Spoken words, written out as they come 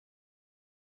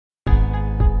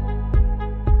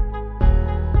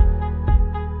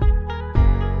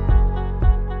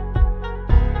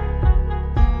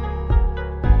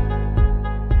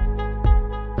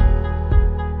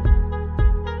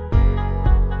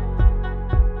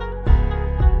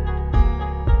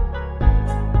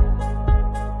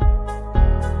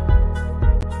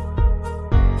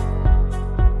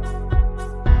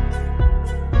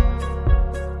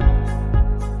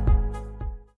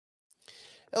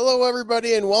Hello,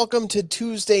 everybody, and welcome to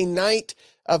Tuesday night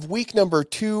of week number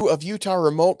 2 of Utah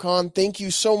Remote Con. Thank you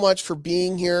so much for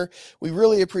being here. We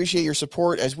really appreciate your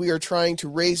support as we are trying to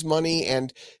raise money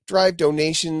and drive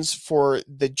donations for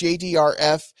the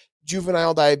JDRF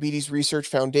Juvenile Diabetes Research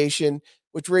Foundation,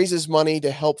 which raises money to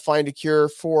help find a cure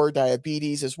for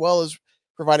diabetes, as well as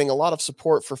providing a lot of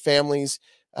support for families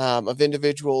of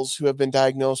individuals who have been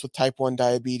diagnosed with type 1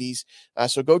 diabetes.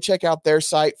 So go check out their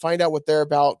site, find out what they're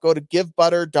about. Go to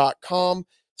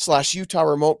givebutter.com/Utah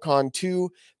Remote Con 2.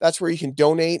 That's where you can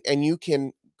donate, and you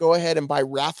can go ahead and buy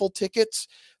raffle tickets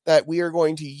that we are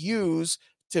going to use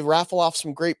to raffle off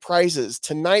some great prizes.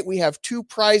 Tonight, we have 2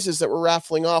 prizes that we're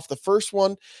raffling off. The first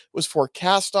one was for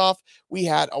Cast Off. We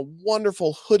had a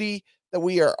wonderful hoodie that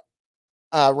we are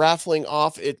raffling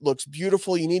off. It looks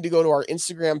beautiful. You need to go to our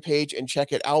Instagram page and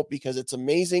check it out because it's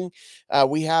amazing.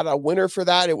 We had a winner for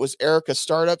that. It was Erica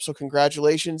Startup. So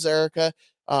congratulations, Erica,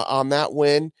 on that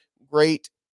win. Great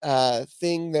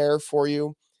thing there for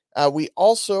you. We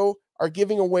also are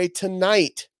giving away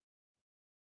tonight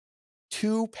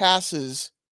 2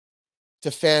 passes to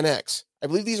FanX. I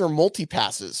believe these are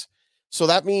multi-passes. So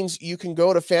that means you can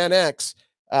go to FanX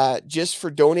just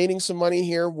for donating some money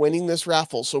here, winning this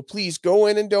raffle. So please go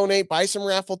in and donate, buy some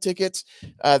raffle tickets.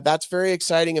 That's very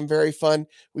exciting and very fun.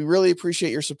 We really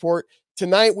appreciate your support.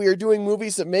 Tonight, we are doing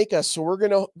Movies That Make Us. So we're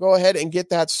going to go ahead and get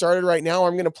that started right now.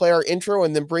 I'm going to play our intro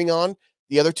and then bring on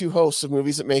the other 2 hosts of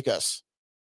Movies That Make Us.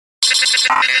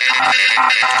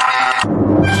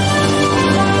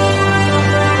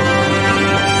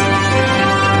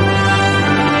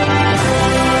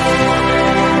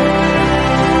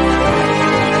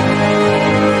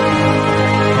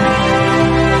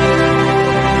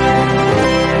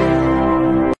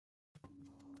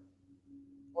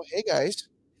 Hey guys.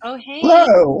 Oh, hey.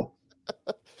 Hello.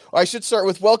 I should start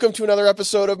with welcome to another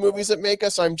episode of Movies That Make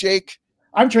Us. I'm Jake.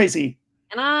 I'm Tracy.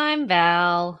 And I'm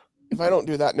Val. If I don't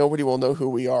do that, nobody will know who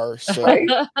we are. So Right?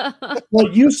 Well,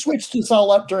 you switched us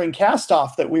all up during Cast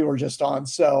Off that we were just on,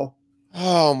 so.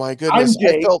 Oh my goodness. I'm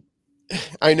Jake.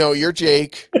 I know you're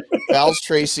Jake, Val's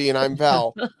Tracy, and I'm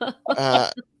Val.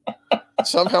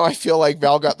 Somehow I feel like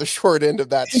Val got the short end of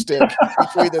that stick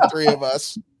between the 3 of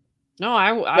us. No,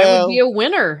 I would be a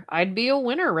winner. I'd be a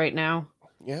winner right now.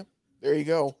 Yeah, there you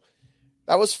go.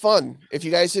 That was fun. If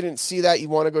you guys didn't see that, you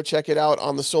want to go check it out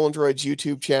on the Stolen Droids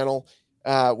YouTube channel.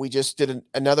 We just did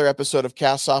another episode of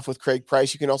Cast Off with Craig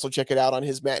Price. You can also check it out on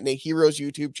his Matinee Heroes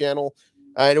YouTube channel.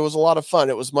 And it was a lot of fun.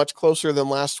 It was much closer than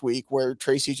last week where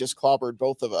Tracy just clobbered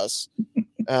both of us.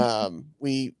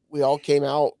 We all came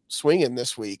out swinging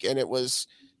this week, and it was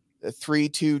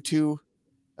 3-2-2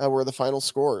 were the final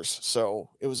scores. So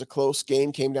it was a close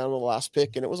game, came down to the last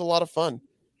pick, and it was a lot of fun.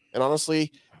 And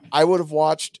honestly, I would have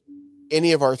watched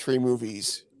any of our 3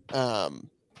 movies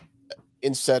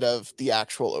instead of the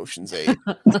actual Ocean's 8.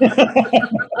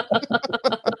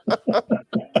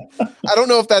 I don't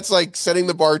know if that's like setting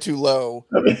the bar too low,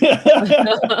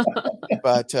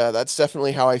 but that's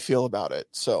definitely how I feel about it.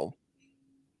 So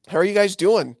how are you guys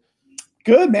doing?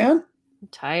 Good, man. I'm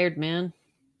tired, man.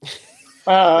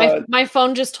 My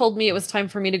phone just told me it was time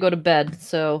for me to go to bed.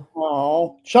 So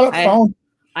shut up, phone.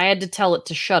 I had to tell it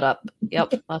to shut up.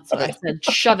 Yep, that's what I said.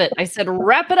 Shove it. I said,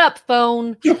 wrap it up,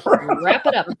 phone. Wrap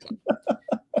it up.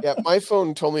 Yeah, my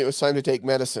phone told me it was time to take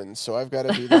medicine, so I've got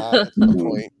to do that at some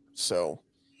point. So,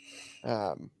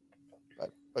 but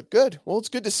good. Well, it's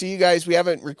good to see you guys. We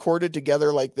haven't recorded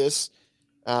together like this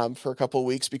for a couple of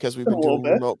weeks because we've been doing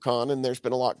Remote Con, and there's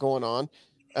been a lot going on.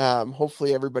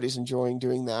 Hopefully, everybody's enjoying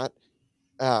doing that.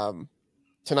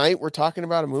 Tonight, we're talking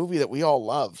about a movie that we all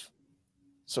love,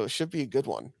 so it should be a good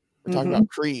one. We're talking about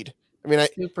Creed. I mean,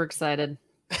 super excited.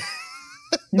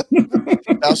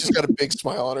 Val's just got a big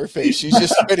smile on her face. She's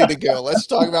just ready to go. Let's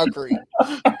talk about Creed.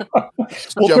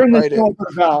 We'll turn this over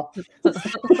to Val.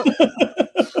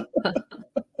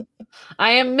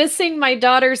 I am missing my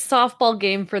daughter's softball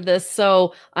game for this,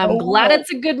 so I'm glad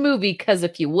it's a good movie, because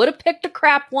if you would have picked a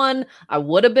crap one, I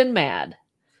would have been mad.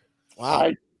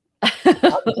 Wow.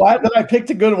 I'm glad that I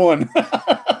picked a good one.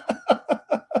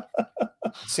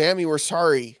 Sammy, we're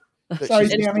sorry. Sorry,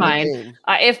 it's fine.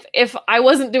 If I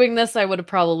wasn't doing this, I would have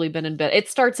probably been in bed. It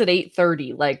starts at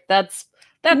 8:30. Like that's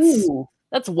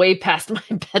way past my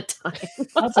bedtime.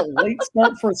 That's a late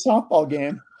start for a softball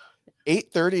game.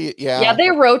 8:30. Yeah. Yeah,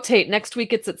 they rotate. Next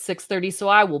week it's at 6:30, so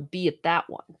I will be at that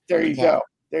one. There you go.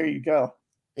 There you go.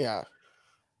 Yeah.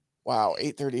 Wow,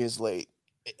 8:30 is late.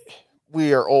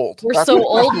 We are old. We're so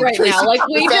old right now. Like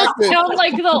we just sound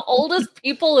like the oldest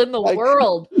people in the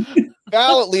world.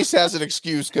 Val at least has an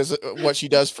excuse because what she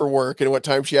does for work and what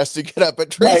time she has to get up. But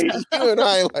Tracy, Right. you and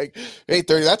I, like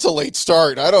 8:30, that's a late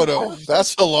start. I don't know.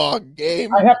 That's a long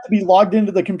game. I have to be logged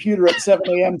into the computer at 7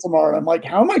 a.m. tomorrow. I'm like,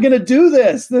 how am I going to do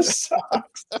this? This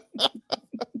sucks.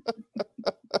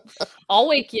 I'll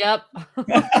wake you up.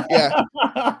 Yeah.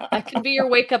 That can be your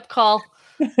wake up call.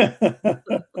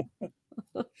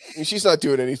 She's not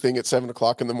doing anything at 7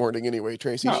 o'clock in the morning anyway,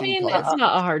 Tracy. No. I She mean, can call it's it.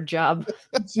 not a hard job.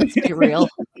 Let's be real.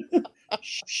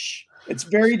 Shh. It's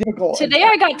very difficult. Today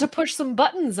I got to push some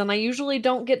buttons, and I usually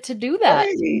don't get to do that.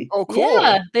 Hey, Oh, cool.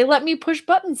 Yeah, they let me push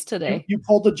buttons today. you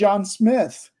pulled a John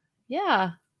Smith.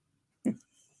 Yeah.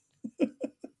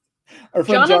 Our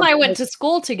friend John and I Smith. went to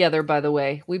school together, by the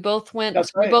way. We both went,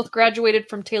 That's we right. both graduated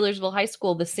from Taylorsville High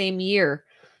School the same year,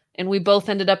 and we both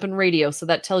ended up in radio. So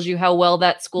that tells you how well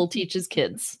that school teaches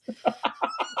kids.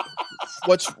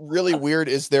 What's really weird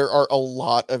is there are a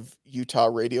lot of Utah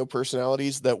radio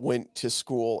personalities that went to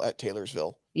school at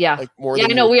Taylorsville. Yeah. Like more Yeah, I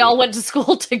than know. you would We all think. went to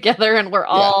school together, and we're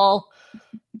all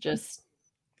just,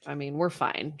 I mean, we're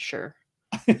fine. Sure.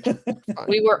 Fine.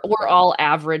 We're all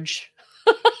average.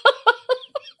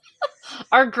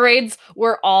 Our grades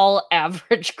were all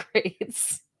average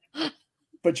grades.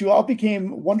 But you all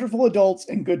became wonderful adults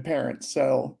and good parents.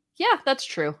 So Yeah, that's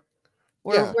true.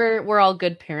 Yeah. We're all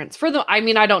good parents. I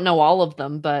mean, I don't know all of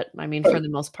them, but I mean, for the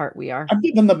most part, we are. I'm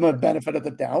giving them a benefit of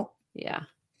the doubt. Yeah.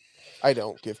 I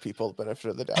don't give people the benefit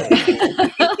of the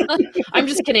doubt. I'm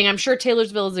just kidding. I'm sure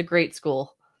Taylorsville is a great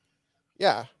school.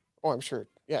 Yeah. Oh, I'm sure.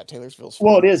 Yeah, Taylorsville's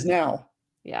Well, it is now.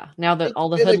 Yeah. Now that all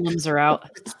the It's been a- hoodlums are out.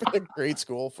 It's been a great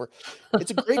school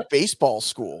it's a great baseball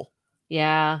school.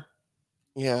 Yeah.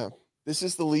 Yeah. This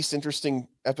is the least interesting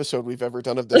episode we've ever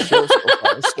done of the show so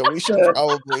far. So we should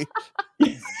probably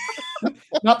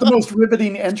Not the most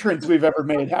riveting entrance we've ever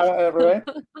made. Right?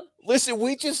 listen.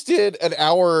 We just did an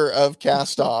hour of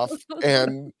cast off,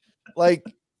 and like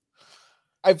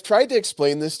I've tried to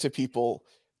explain this to people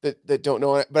that don't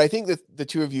know it, but I think that the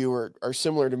two of you are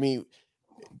similar to me.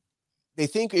 They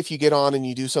think if you get on and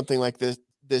you do something like this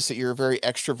that you're a very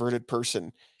extroverted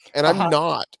person, and I'm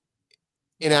not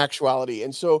in actuality.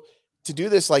 And so to do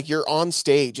this, like you're on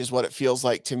stage is what it feels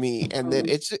like to me. And then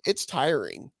it's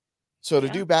tiring. So to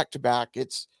do back to back,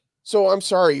 so I'm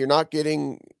sorry, you're not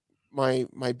getting my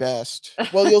best.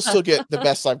 Well, you'll still get the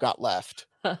best I've got left.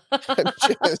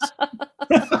 Just-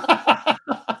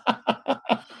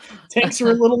 Tanks are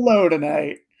a little low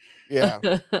tonight. yeah.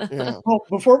 Yeah. Well,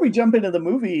 before we jump into the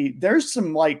movie, there's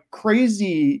some like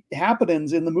crazy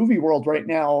happenings in the movie world right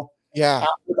now Yeah.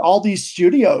 with all these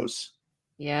studios.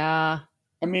 Yeah.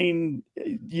 I mean,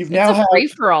 you've It's now a had free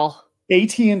for all.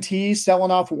 AT&T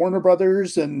selling off Warner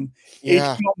Brothers and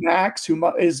Yeah. HBO Max, who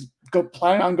is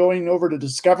planning on going over to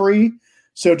Discovery.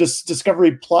 So does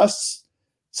Discovery Plus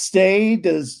stay?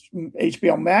 Does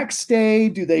HBO Max stay?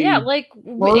 Do they? Yeah, like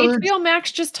merge? HBO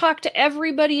Max just talked to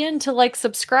everybody into like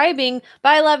subscribing.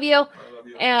 Bye, love you.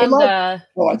 And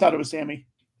Oh, I thought it was Sammy.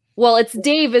 well, it's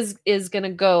Dave is gonna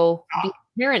go be a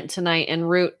parent tonight and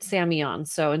root Sammy on,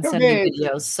 so and send Okay. me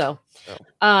videos. So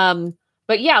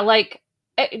but yeah, like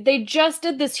they just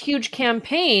did this huge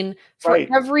campaign for Right.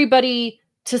 everybody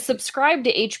to subscribe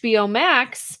to HBO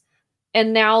Max,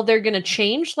 and now they're gonna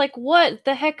change. Like, what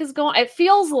the heck is going? It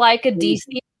feels like a DC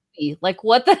movie. Like,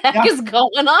 what the heck Yeah. is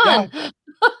going on?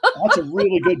 That's a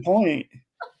really good point.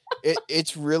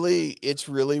 It's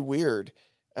really weird.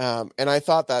 And I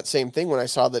thought that same thing when I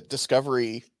saw that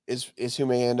Discovery is who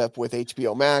may end up with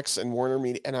HBO Max and Warner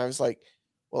Media. And I was like,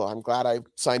 well, I'm glad I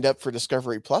signed up for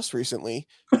Discovery Plus recently,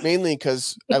 mainly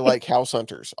because I like House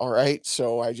Hunters. All right.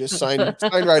 So I just signed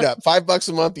right up. $5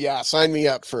 a month. Yeah. Sign me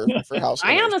up for House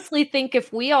I Hunters. honestly think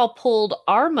if we all pulled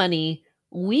our money,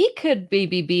 we could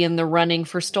maybe be in the running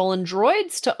for Stolen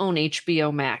Droids to own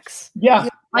HBO Max. Yeah.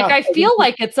 Like, yeah. I feel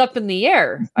like it's up in the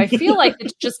air. I feel like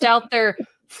it's just out there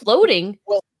floating.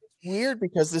 Weird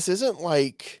because this isn't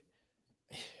like,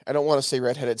 I don't want to say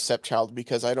redheaded stepchild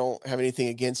because I don't have anything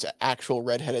against actual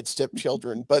redheaded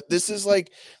stepchildren, but this is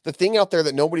like the thing out there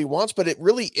that nobody wants, but it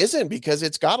really isn't because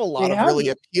it's got a lot They of really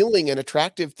have- appealing and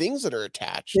attractive things that are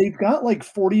attached. They've got like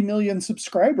 40 million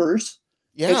subscribers.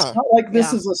 Yeah. It's not like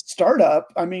this Yeah. is a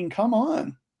startup. I mean, come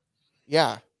on.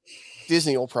 Yeah.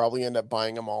 Disney will probably end up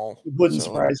buying them all. It wouldn't So,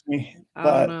 surprise me. I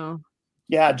But don't know.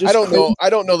 yeah, just I don't crazy. know. I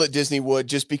don't know that Disney would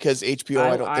just because HBO,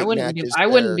 I don't think wouldn't be, matches I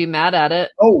wouldn't their- be mad at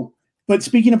it. Oh, but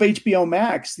speaking of HBO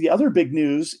Max, the other big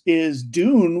news is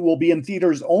Dune will be in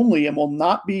theaters only and will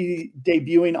not be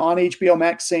debuting on HBO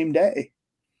Max same day.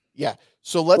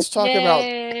 So let's talk about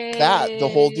that, the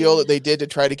whole deal that Yay. they did to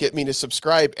try to get me to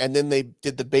subscribe, and then they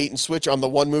did the bait and switch on the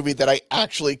one movie that I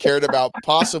actually cared about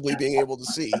possibly being able to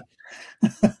see.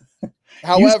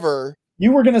 However,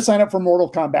 you were going to sign up for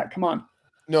Mortal Kombat. Come on.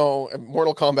 No,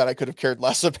 Mortal Kombat I could have cared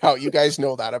less about. You guys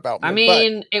know that about me. I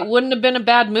mean, it wouldn't have been a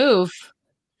bad move.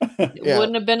 It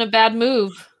wouldn't have been a bad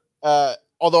move.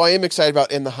 Although I am excited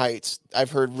about In the Heights.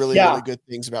 I've heard really good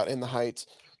things about In the Heights.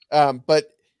 But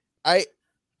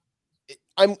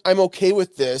I'm okay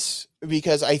with this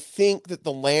because I think that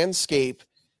the landscape,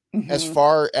 as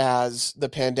far as the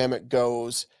pandemic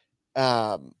goes,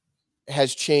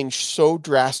 has changed so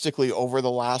drastically over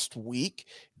the last week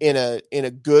in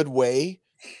a good way,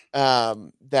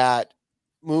 that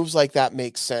moves like that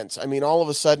make sense. I mean, all of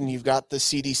a sudden you've got the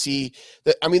CDC.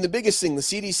 The biggest thing, the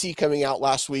CDC coming out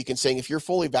last week and saying if you're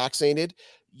fully vaccinated,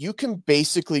 you can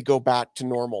basically go back to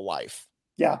normal life.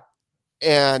 Yeah.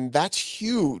 And that's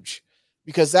huge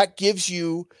because that gives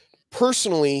you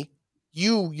personally,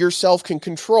 you yourself can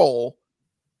control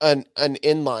an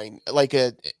inline, like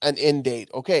an end date.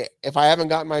 Okay, if I haven't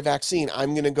gotten my vaccine,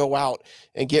 I'm going to go out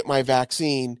and get my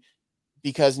vaccine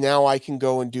because now I can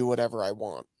go and do whatever I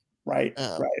want. Right.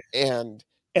 And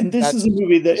this is a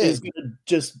movie that is going to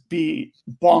just be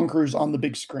bonkers on the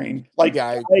big screen. Like,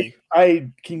 yeah, I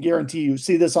can guarantee you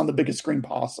see this on the biggest screen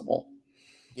possible.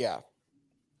 Yeah,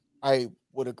 I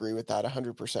would agree with that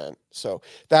 100%. So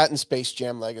that and Space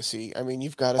Jam Legacy. I mean,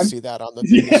 you've got to see that on the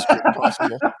biggest screen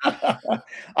possible.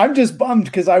 I'm just bummed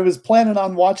because I was planning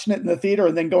on watching it in the theater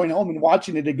and then going home and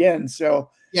watching it again. So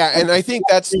yeah, and I think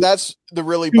that's the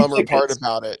really bummer part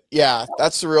about it. Yeah,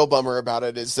 that's the real bummer about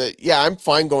it is that I'm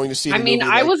fine going to see.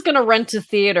 I was going to rent a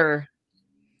theater.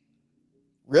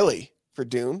 Really, for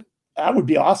Dune? That would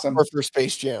be awesome. Or for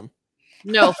Space Jam?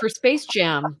 No, for Space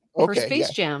Jam. Okay, for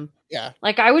Space Jam. Yeah.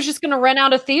 Like I was just going to rent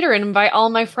out a theater and invite all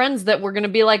my friends that were going to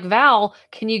be like, Val,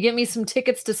 can you get me some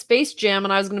tickets to Space Jam?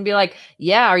 And I was going to be like,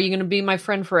 yeah, are you going to be my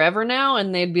friend forever now?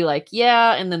 And they'd be like,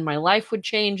 yeah. And then my life would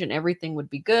change and everything would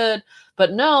be good.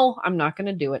 But no, I'm not going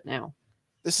to do it now.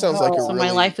 This sounds like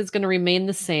my life is going to remain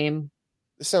the same.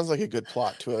 This sounds like a good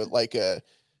plot to a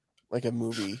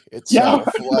movie itself.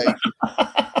 Yeah. Like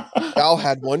Val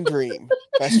had one dream,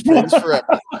 best friends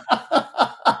forever.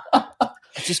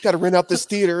 I just got to rent out this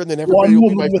theater and then everybody will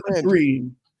be my friend. A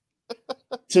dream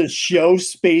to show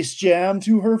Space Jam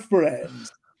to her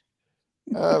friends.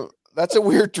 That's a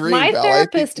weird dream. My Val.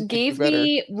 therapist gave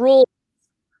me rules.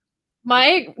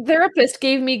 My therapist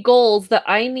gave me goals that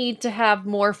I need to have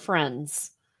more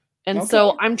friends. And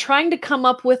so I'm trying to come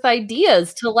up with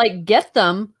ideas to like get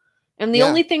them. And the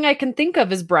only thing I can think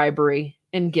of is bribery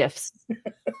and gifts.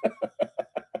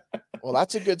 Well,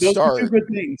 that's a good start. Those are good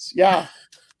things. Yeah.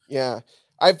 Yeah.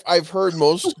 I've heard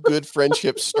most good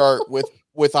friendships start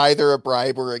with either a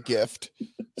bribe or a gift.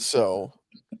 So,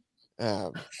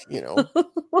 think you're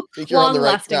on the right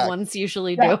long-lasting track. ones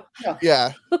usually do.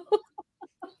 Yeah.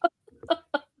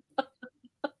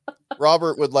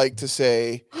 Robert would like to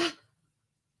say,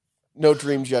 no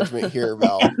dream judgment here,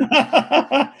 Val.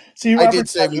 See, I did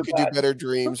say we could do better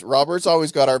dreams. Robert's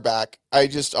always got our back. I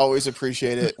just always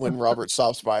appreciate it when Robert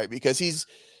stops by because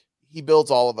he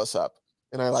builds all of us up,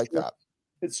 and I like that.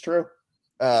 It's true.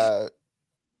 I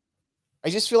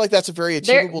just feel like that's a very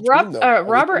achievable dream, though.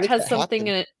 Robert has something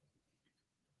in it.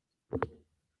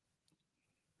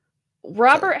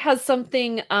 Robert has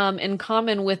something in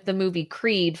common with the movie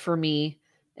Creed for me,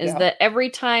 is that every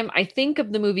time I think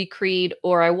of the movie Creed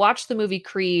or I watch the movie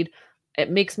Creed, it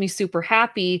makes me super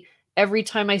happy. Every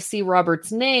time I see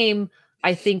Robert's name,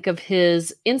 I think of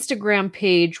his Instagram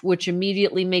page, which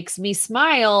immediately makes me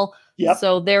smile. Yep.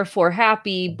 So therefore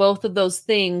happy, both of those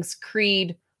things,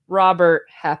 Creed, Robert,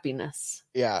 happiness.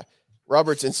 Yeah.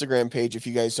 Robert's Instagram page, if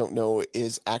you guys don't know,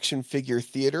 is Action Figure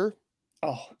Theater.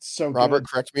 Oh, it's so Robert, good.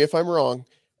 correct me if I'm wrong.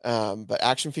 But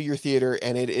Action Figure Theater,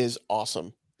 and it is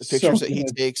awesome. The pictures that he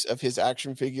takes of his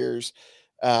action figures,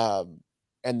 and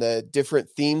the different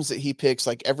themes that he picks,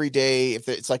 like every day, if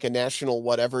it's like a national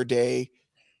whatever day,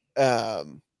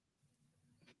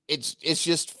 it's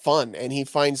just fun. And he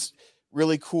finds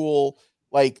really cool,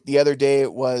 like the other day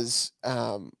it was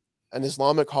an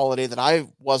Islamic holiday that I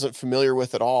wasn't familiar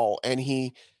with at all, and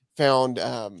he found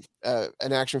an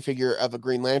action figure of a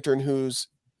Green Lantern who's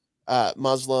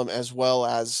Muslim, as well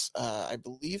as I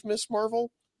believe Miss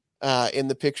Marvel in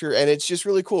the picture. And it's just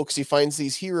really cool because he finds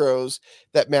these heroes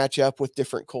that match up with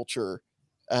different culture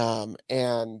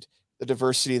and the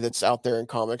diversity that's out there in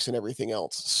comics and everything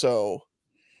else. So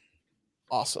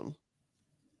awesome.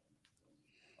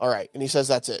 All right. And he says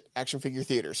that's it. Action Figure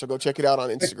Theater. So go check it out on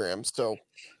Instagram. So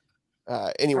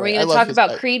anyway, are we going to talk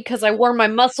about Creed? Because I wore my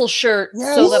muscle shirt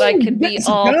so that I could be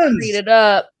all guns. created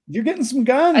up. You're getting some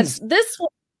guns. This one,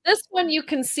 This one you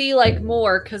can see like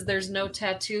more because there's no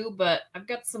tattoo, but I've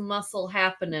got some muscle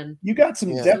happening. You got some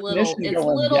Yeah. definition It's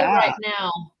going. little Yeah. right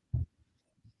now,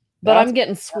 but I'm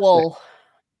getting swole.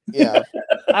 Yeah.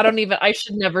 I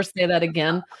should never say that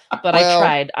again, but Well, I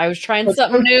tried. I was trying That's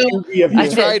something so new. cheeky of you.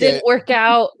 It didn't work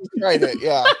out. You tried it.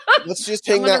 Yeah. Let's just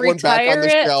hang I'm gonna that one back on the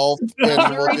retire it. shelf and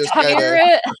I'm we'll gonna just retire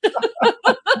it.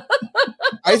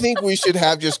 I think we should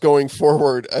have just going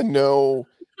forward a no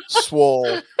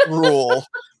swole rule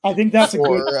I think that's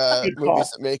for a good call.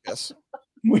 movies that make us.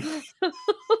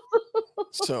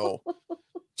 So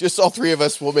just all three of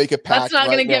us will make a pact. That's not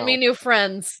going to get me new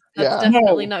friends. That's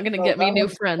definitely not going to get me new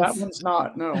friends. That one's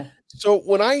not, no. So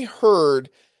when I heard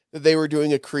that they were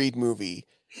doing a Creed movie,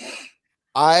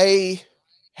 I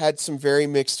had some very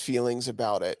mixed feelings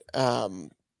about it.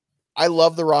 I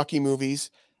love the Rocky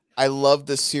movies. I love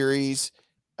the series.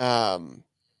 By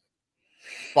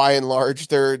and large,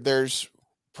 there's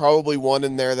probably one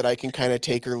in there that I can kind of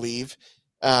take or leave.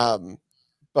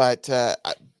 But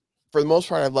for the most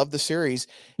part, I love the series.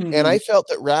 Mm-hmm. And I felt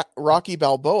that Rocky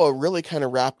Balboa really kind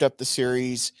of wrapped up the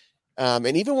series.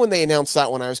 And even when they announced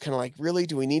that one, I was kind of like, really,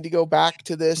 do we need to go back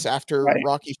to this after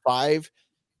Rocky 5?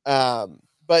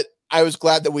 But I was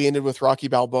glad that we ended with Rocky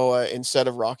Balboa instead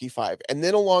of Rocky 5. And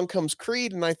then along comes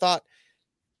Creed. And I thought,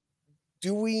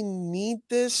 do we need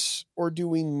this or do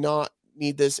we not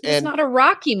need this? It's not a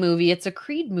Rocky movie. It's a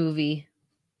Creed movie.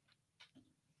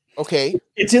 Okay.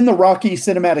 It's in the Rocky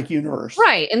cinematic universe.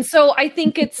 Right. And so I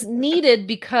think it's needed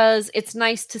because it's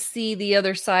nice to see the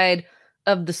other side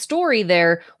of the story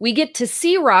there. We get to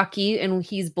see Rocky and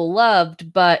he's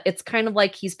beloved, but it's kind of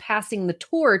like he's passing the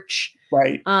torch.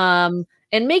 Right.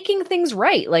 And making things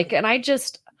right. Like, and I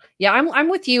just, I'm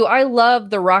with you. I love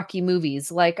the Rocky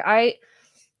movies. Like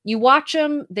you watch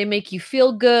them, they make you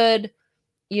feel good.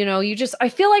 You know, I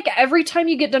feel like every time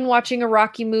you get done watching a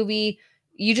Rocky movie,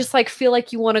 you just like feel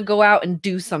like you want to go out and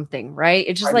do something, right?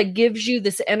 It just like gives you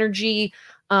this energy.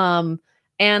 And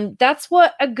that's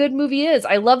what a good movie is.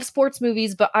 I love sports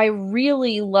movies, but I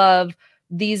really love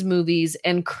these movies.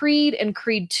 And Creed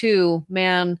 2,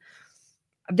 man,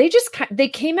 they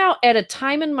came out at a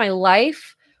time in my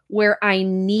life where I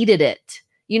needed it.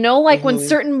 You know, like when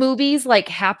certain movies like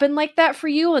happen like that for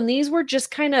you, and these were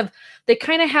just they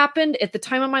kind of happened at the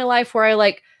time of my life where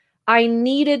I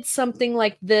needed something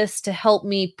like this to help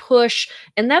me push.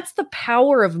 And that's the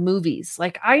power of movies.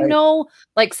 Like, I know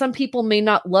like some people may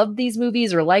not love these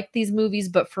movies or like these movies,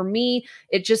 but for me,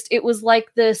 it was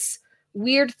like this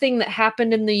weird thing that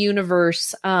happened in the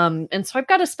universe. And so I've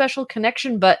got a special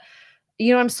connection, but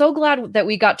you know, I'm so glad that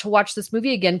we got to watch this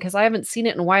movie again, because I haven't seen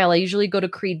it in a while. I usually go to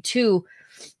Creed 2,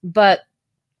 but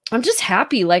I'm just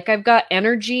happy. Like, I've got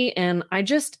energy, and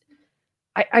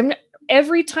I'm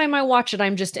every time I watch it,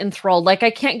 I'm just enthralled. Like,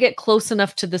 I can't get close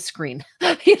enough to the screen.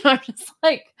 You know, I'm just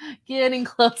like getting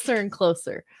closer and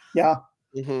closer. Yeah.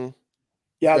 Mm-hmm.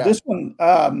 Yeah, this one,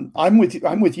 I'm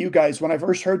with you guys. When I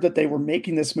first heard that they were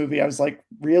making this movie, I was like,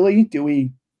 really? Do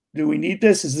we need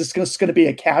this? Is this just going to be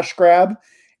a cash grab?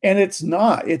 And it's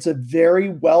not. It's a very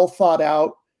well thought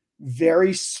out,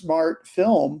 very smart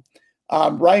film.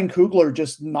 Ryan Coogler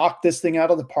just knocked this thing out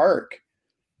of the park.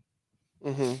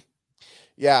 Mm-hmm.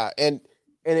 Yeah, and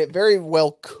it very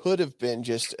well could have been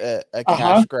just a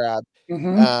cash grab.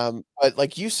 Mm-hmm. But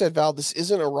like you said, Val, this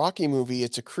isn't a Rocky movie;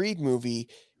 it's a Creed movie,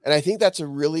 and I think that's a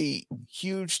really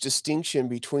huge distinction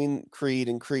between Creed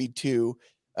and Creed 2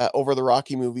 over the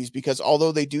Rocky movies, because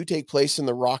although they do take place in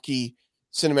the Rocky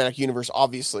cinematic universe,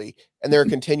 obviously, and they're a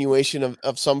continuation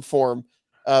of some form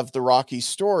of the Rocky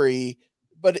story,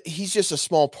 but he's just a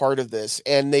small part of this.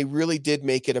 And they really did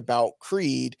make it about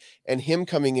Creed and him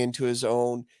coming into his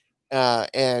own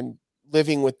and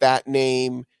living with that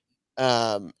name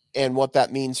and what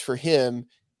that means for him.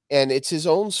 And it's his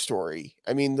own story.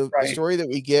 I mean, the story that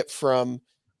we get from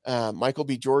Michael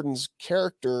B. Jordan's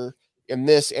character in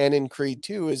this and in Creed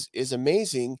 2 is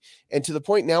amazing. And to the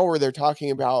point now where they're talking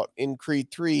about in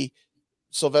Creed 3,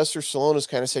 Sylvester Stallone has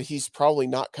kind of said he's probably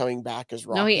not coming back as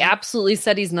Rocky. No, he absolutely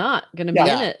said he's not going to be in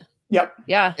it. Yep.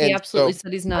 Yeah, he absolutely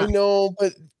said he's not. I know,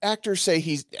 but actors say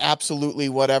he's absolutely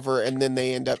whatever, and then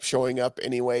they end up showing up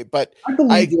anyway. But I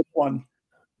believe this one.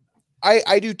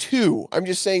 I do too. I'm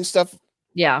just saying stuff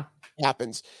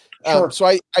happens. Sure. So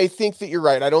I think that you're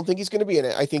right. I don't think he's going to be in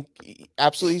it. I think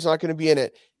absolutely he's not going to be in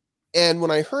it. And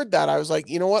when I heard that, I was like,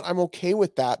 you know what? I'm okay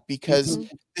with that, because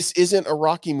this isn't a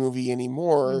Rocky movie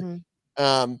anymore.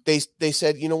 Mm-hmm. They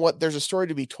said, you know what? There's a story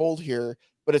to be told here,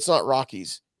 but it's not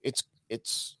Rocky's.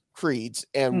 It's Creed's,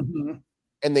 and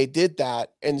they did that.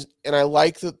 And I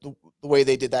like the the way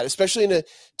they did that, especially in a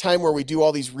time where we do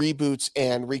all these reboots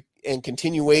and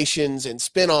continuations and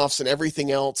spin-offs and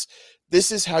everything else.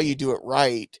 This is how you do it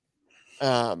right.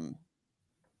 And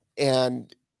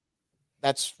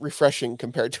that's refreshing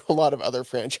compared to a lot of other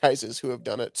franchises who have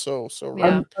done it so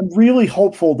right. I'm really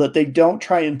hopeful that they don't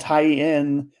try and tie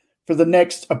in for the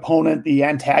next opponent, the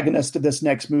antagonist of this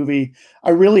next movie.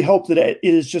 I really hope that it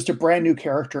is just a brand new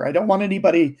character. I don't want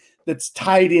anybody that's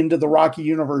tied into the Rocky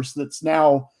universe that's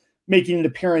now making an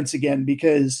appearance again,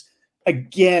 because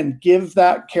again, give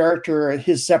that character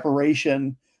his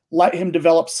separation, let him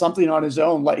develop something on his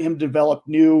own, let him develop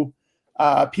new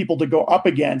people to go up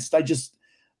against.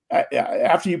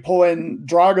 After you pull in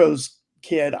Drago's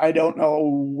kid, I don't know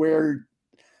where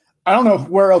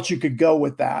else you could go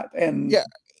with that. And yeah,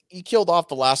 he killed off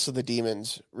the last of the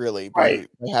demons, really, by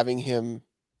having him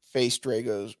face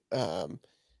Drago's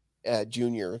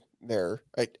Junior there.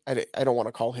 I don't want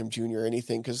to call him Junior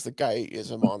anything because the guy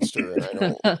is a monster, and I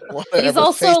don't. He's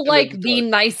also like the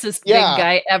nicest big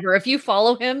guy ever. If you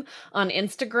follow him on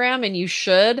Instagram, and you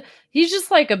should, he's just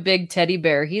like a big teddy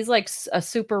bear. He's like a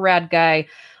super rad guy.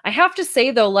 I have to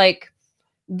say though, like,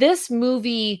 this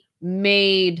movie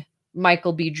made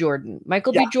Michael B. Jordan.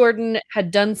 Michael B. Jordan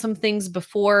had done some things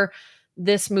before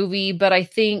this movie, but I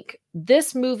think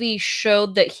this movie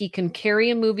showed that he can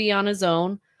carry a movie on his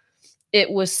own.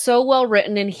 It was so well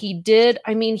written, and he did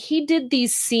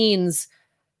these scenes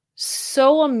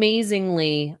so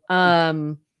amazingly.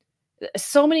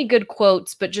 So many good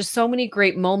quotes, but just so many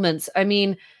great moments. I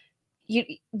mean,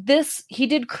 he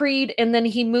did Creed, and then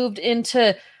he moved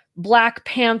into Black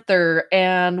Panther,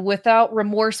 and Without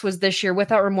Remorse was this year.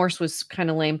 Without Remorse was kind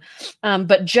of lame.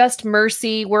 But Just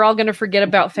Mercy, we're all going to forget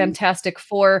about Fantastic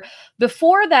Four.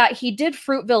 Before that, he did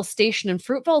Fruitvale Station, and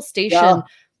Fruitvale Station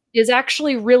is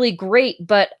actually really great,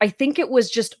 but I think it was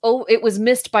it was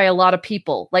missed by a lot of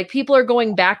people. Like, people are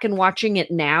going back and watching it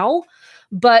now,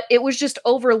 but it was just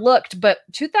overlooked. But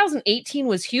 2018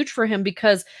 was huge for him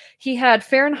because he had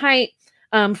Fahrenheit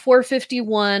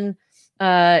 451,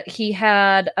 he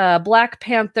had Black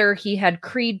Panther, he had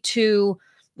Creed 2,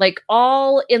 like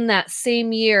all in that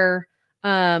same year.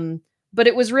 But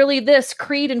it was really this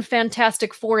Creed and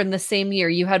Fantastic Four in the same year.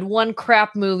 You had one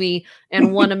crap movie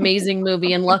and one amazing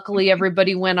movie. And luckily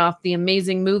everybody went off the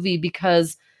amazing movie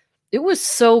because it was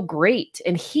so great.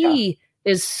 And he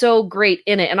is so great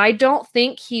in it. And I don't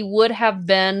think he would have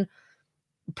been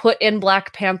put in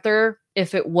Black Panther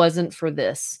if it wasn't for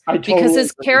this. Because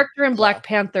his character in Black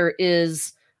Panther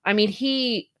is, I mean,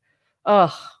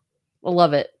 I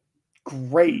love it.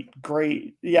 Great.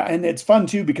 Yeah. And it's fun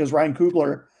too, because Ryan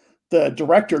Coogler, the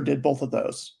director, did both of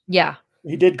those. Yeah.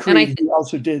 He did Creed. He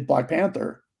also did Black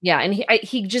Panther. Yeah. And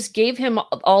he just gave him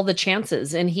all the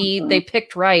chances, and they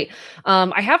picked right.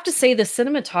 I have to say the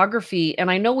cinematography, and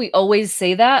I know we always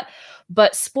say that,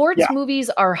 but sports movies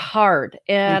are hard,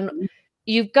 and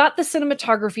you've got the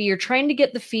cinematography. You're trying to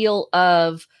get the feel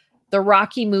of the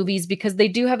Rocky movies because they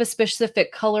do have a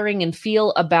specific coloring and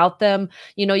feel about them.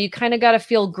 You know, you kind of got to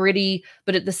feel gritty,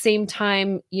 but at the same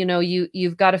time, you know,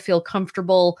 you've got to feel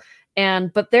comfortable.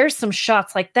 But there's some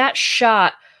shots like that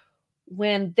shot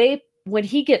when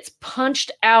he gets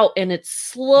punched out and it's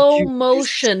slow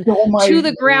motion to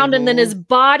the ground, and then his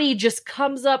body just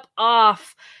comes up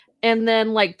off, and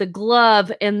then like the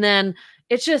glove, and then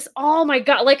it's just, oh my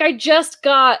God, like I just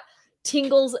got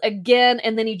tingles again,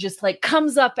 and then he just like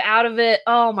comes up out of it.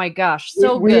 Oh my gosh,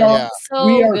 so good.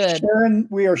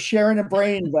 We are sharing a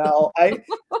brain, Val.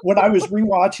 When I was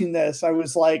rewatching this, I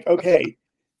was like, okay,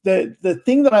 the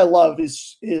thing that I love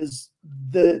is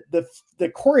the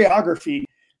choreography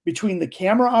between the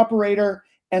camera operator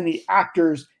and the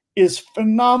actors is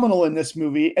phenomenal in this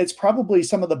movie. It's probably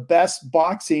some of the best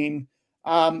boxing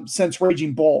since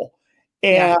Raging Bull.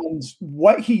 And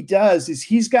what he does is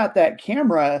he's got that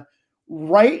camera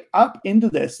right up into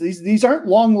this. These aren't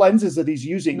long lenses that he's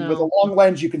using. No. With a long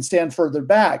lens, you can stand further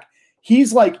back.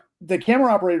 He's like, the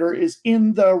camera operator is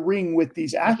in the ring with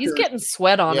these actors. He's getting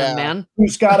sweat on him, man.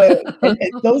 Who's got and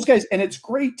those guys, and it's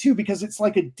great too, because it's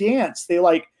like a dance. They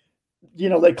like, you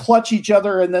know, they clutch each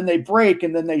other, and then they break,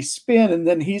 and then they spin, and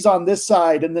then he's on this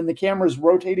side, and then the camera's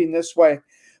rotating this way.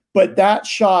 But that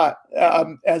shot,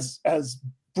 as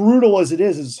brutal as it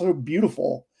is so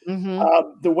beautiful.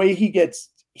 The way he gets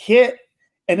hit,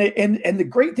 and the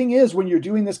great thing is, when you're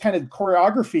doing this kind of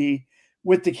choreography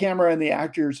with the camera and the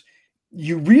actors,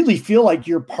 you really feel like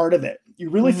you're part of it. You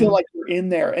really feel like you're in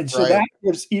there. And so that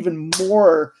gives even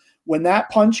more, when that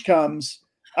punch comes,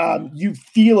 you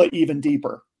feel it even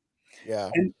deeper.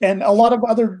 Yeah. And a lot of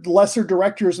other lesser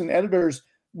directors and editors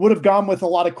would have gone with a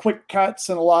lot of quick cuts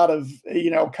and a lot of,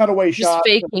 you know, cutaway shots.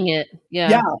 Just faking it. Yeah.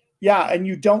 Yeah. Yeah, and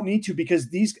you don't need to, because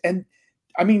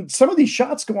some of these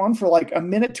shots go on for like a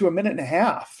minute to a minute and a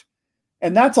half.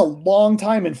 And that's a long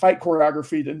time in fight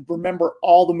choreography to remember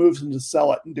all the moves and to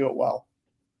sell it and do it well.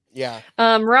 Yeah.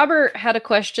 Robert had a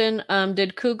question.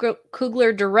 Did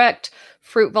Coogler direct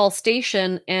Fruitvale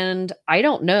Station? And I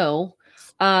don't know.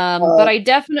 But I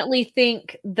definitely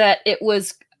think that it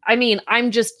was,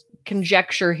 I'm just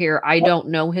conjecture here. I don't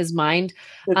know his mind.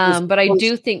 But I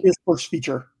do think his first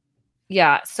feature.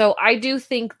 Yeah. So I do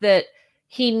think that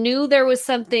he knew there was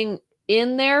something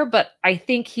in there, but I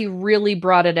think he really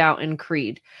brought it out in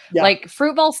Creed. Yeah. Like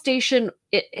Fruitvale Station,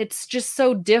 it's just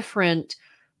so different.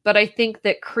 But I think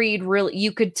that Creed really,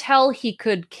 you could tell he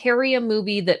could carry a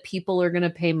movie that people are going to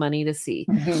pay money to see.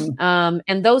 Mm-hmm.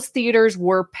 And those theaters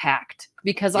were packed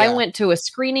because I went to a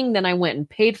screening, then I went and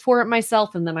paid for it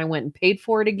myself, and then I went and paid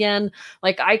for it again.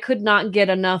 Like, I could not get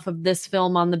enough of this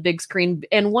film on the big screen.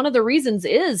 And one of the reasons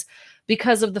is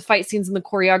because of the fight scenes and the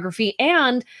choreography.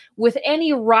 And with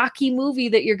any Rocky movie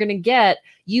that you're going to get,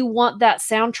 you want that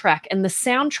soundtrack. And the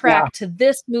soundtrack to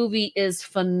this movie is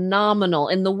phenomenal.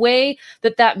 And the way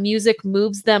that music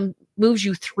moves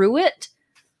you through it.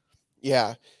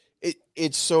 Yeah,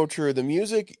 it's so true. The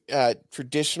music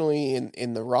traditionally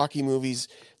in the Rocky movies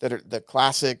that are the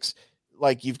classics,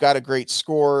 like, you've got a great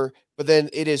score, but then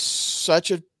it is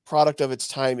such a product of its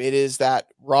time. It is that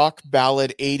rock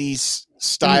ballad 80s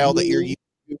style that you're used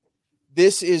to.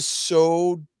 This is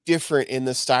so different in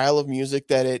the style of music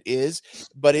that it is,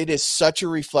 but it is such a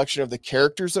reflection of the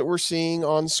characters that we're seeing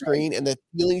on screen and the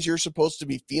feelings you're supposed to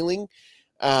be feeling.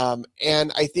 And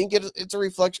I think it's a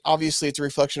reflection. Obviously, it's a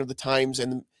reflection of the times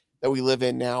and that we live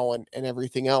in now and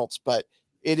everything else. But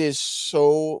it is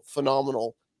so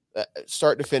phenomenal.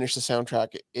 Start to finish, the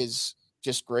soundtrack is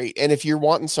just great. And if you're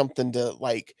wanting something to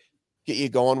like get you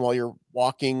going while you're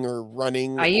walking or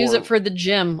running, I use it for the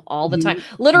gym all the time.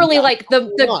 Literally, like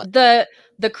the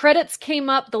credits came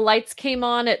up, the lights came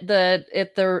on at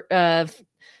the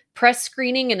press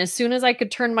screening, and as soon as I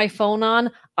could turn my phone on,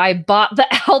 I bought the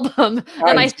album.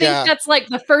 And I think that's like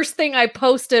the first thing I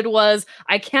posted was,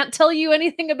 I can't tell you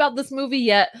anything about this movie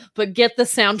yet, but get the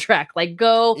soundtrack. Like,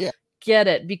 go get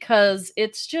it, because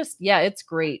it's just, it's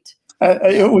great.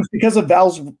 It was because of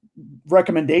Val's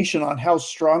recommendation on how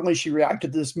strongly she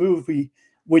reacted to this movie,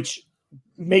 which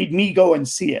made me go and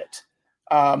see it.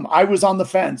 I was on the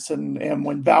fence, and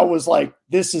when Val was like,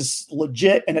 this is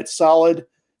legit and it's solid,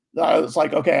 I was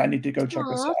like, okay, I need to go check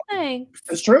this out. Thanks.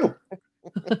 It's true.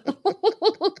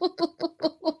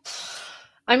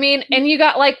 I mean, and you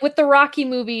got, like, with the Rocky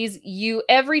movies,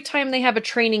 every time they have a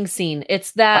training scene,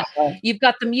 it's that you've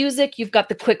got the music, you've got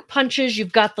the quick punches,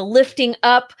 you've got the lifting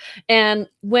up. And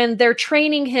when they're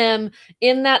training him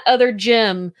in that other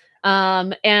gym,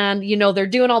 and they're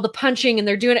doing all the punching and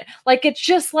they're doing it, like, it's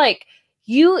just like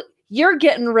you're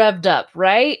getting revved up,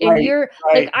 right? And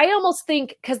like, I almost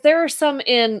think, because there are some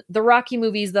in the Rocky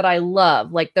movies that I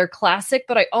love, like, they're classic,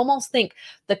 but I almost think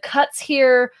the cuts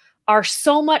here are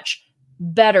so much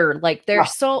better. Like, they're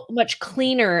so much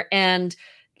cleaner, and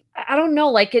I don't know,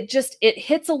 like, it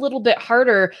hits a little bit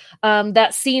harder,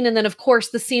 that scene. And then, of course,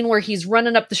 the scene where he's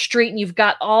running up the street and you've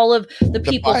got all of the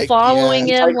people following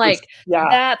him. Like,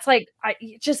 that's like,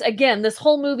 again, this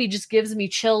whole movie just gives me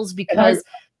chills, because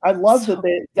I love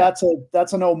that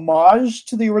that's an homage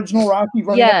to the original Rocky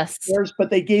running up the stairs, but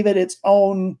they gave it its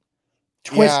own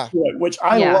twist to it, which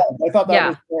I love. I thought that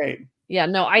was great. Yeah,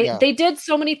 no, they did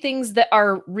so many things that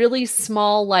are really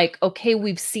small, like, okay,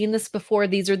 we've seen this before.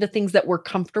 These are the things that we're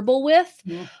comfortable with,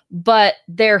 but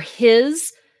they're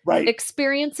his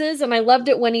experiences. And I loved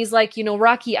it when he's like,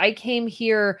 Rocky, I came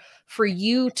here for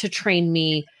you to train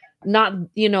me, not,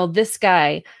 this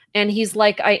guy. And he's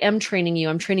like, I am training you.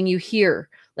 I'm training you here.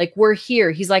 Like, we're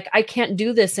here. He's like, I can't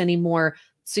do this anymore,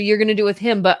 so you're going to do it with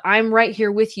him, but I'm right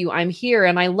here with you. I'm here.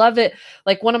 And I love it.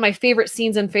 Like, one of my favorite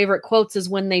scenes and favorite quotes is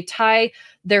when they tie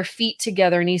their feet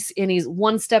together, and he's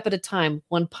one step at a time,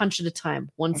 one punch at a time,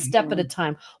 one step at a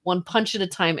time, one punch at a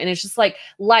time. And it's just like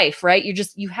life, right?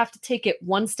 You have to take it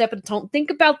one step at a time. Think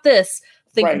about this,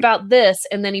 think about this.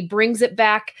 And then he brings it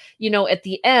back, at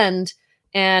the end.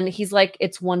 And he's like,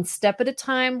 it's one step at a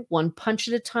time, one punch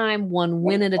at a time, one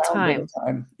win at a time.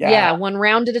 Yeah, one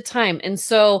round at a time. And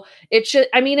so it's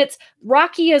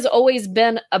Rocky has always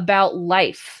been about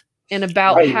life and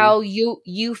about how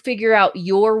you figure out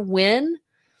your win.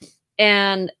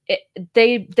 And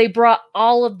they brought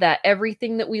all of that,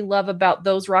 everything that we love about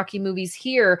those Rocky movies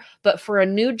here, but for a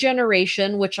new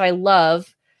generation, which I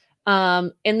love.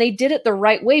 And they did it the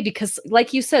right way, because,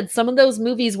 like you said, some of those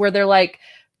movies where they're like,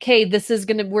 okay, this is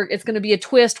going to work, it's going to be a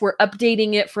twist, we're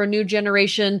updating it for a new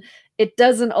generation, it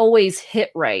doesn't always hit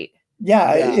right.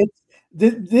 Yeah.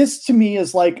 This to me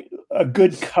is like a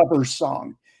good cover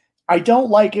song. I don't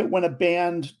like it when a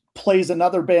band plays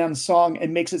another band's song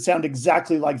and makes it sound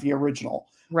exactly like the original.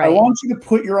 Right. I want you to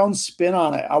put your own spin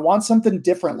on it. I want something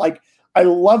different. Like, I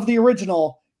love the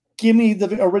original. Give me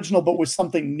the original, but with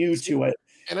something new to it.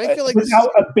 And I feel like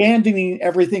without abandoning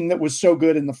everything that was so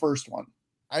good in the first one.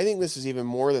 I think this is even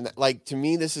more than that. Like, to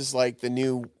me, this is like the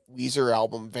new Weezer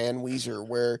album, Van Weezer,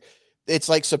 where it's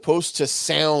like supposed to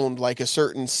sound like a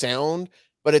certain sound,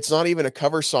 but it's not even a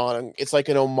cover song. It's like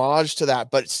an homage to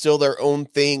that, but it's still their own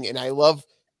thing. And I love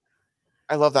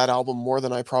that album more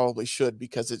than I probably should,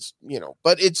 because it's,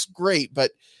 but it's great.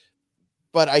 But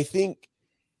I think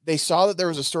they saw that there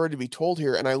was a story to be told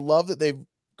here. And I love that they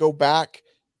go back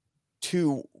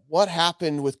to what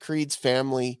happened with Creed's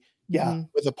family. Yeah.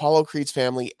 With Apollo Creed's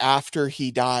family after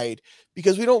he died,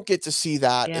 because we don't get to see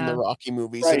that in the Rocky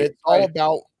movies. Right, and it's all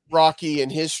about Rocky and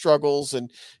his struggles,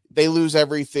 and they lose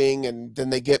everything and then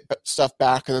they get stuff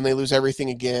back and then they lose everything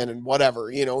again and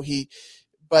whatever,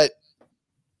 but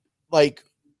like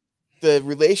the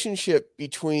relationship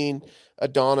between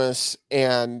Adonis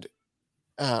and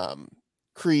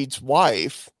Creed's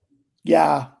wife.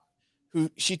 Yeah. Who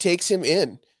she takes him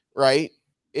in, right?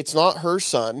 It's not her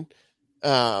son.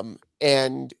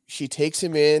 And she takes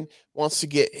him in, wants to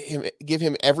give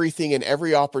him everything and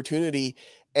every opportunity.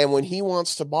 And when he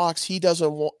wants to box, she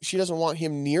doesn't want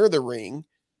him near the ring,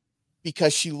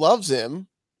 because she loves him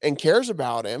and cares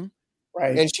about him.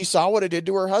 Right. And she saw what it did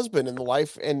to her husband and the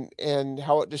life and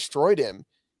how it destroyed him,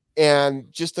 and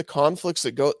just the conflicts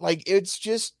that go, like, it's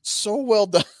just so well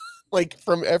done, like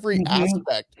from every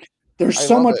aspect. There's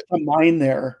so much to mine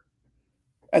there.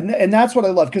 And that's what I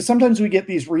love, because sometimes we get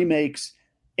these remakes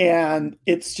and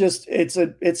it's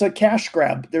a cash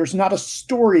grab. There's not a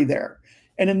story there.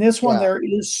 And in this one, there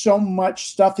is so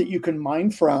much stuff that you can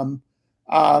mine from.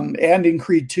 And in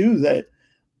Creed 2 that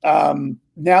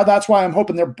now that's why I'm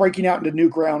hoping they're breaking out into new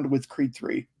ground with Creed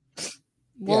 3.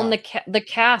 Well, and the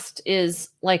cast is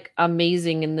like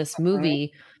amazing in this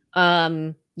movie.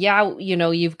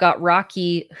 You've got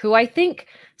Rocky, who I think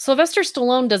Sylvester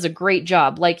Stallone does a great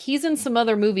job. Like, he's in some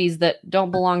other movies that don't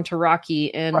belong to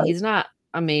Rocky, and he's not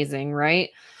amazing,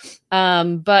 right?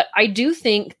 But I do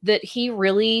think that he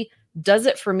really does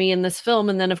it for me in this film.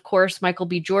 And then, of course, Michael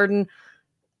B. Jordan,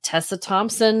 Tessa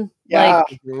Thompson,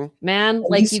 man,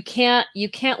 like you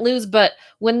can't lose. But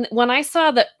when I saw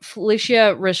that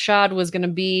Phylicia Rashad was going to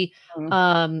be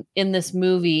in this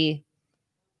movie,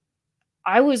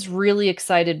 I was really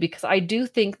excited, because I do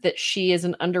think that she is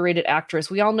an underrated actress.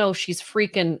 We all know she's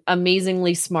freaking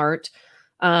amazingly smart.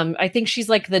 I think she's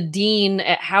like the dean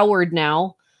at Howard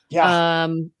now. Yeah.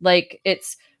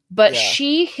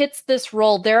 She hits this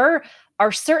role. There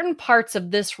are certain parts of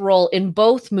this role in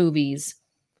both movies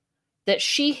that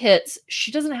she hits.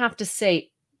 She doesn't have to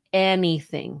say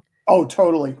anything. Oh,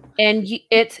 totally. And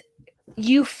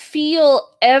you feel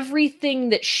everything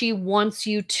that she wants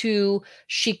you to.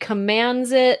 She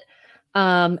commands it.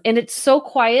 And it's so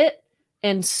quiet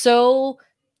and so,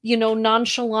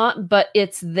 nonchalant, but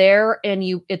it's there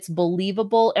and it's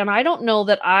believable. And I don't know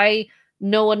that I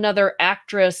know another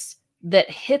actress that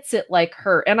hits it like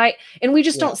her. And we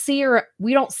just don't see her.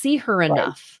 We don't see her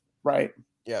enough. Right.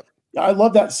 Yep. I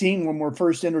love that scene when we're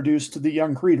first introduced to the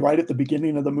young Creed right at the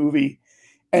beginning of the movie.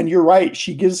 And you're right.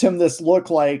 She gives him this look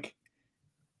like,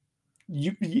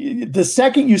 the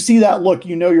second you see that look,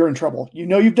 you're in trouble.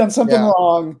 You've done something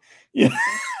wrong. Yep.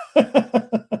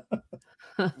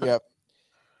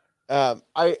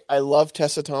 I love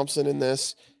Tessa Thompson in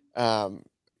this.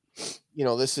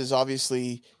 This is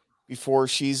obviously before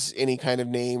she's any kind of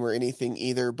name or anything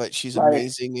either, but she's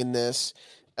amazing in this.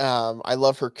 I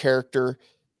love her character.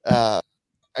 I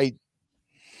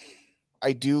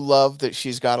do love that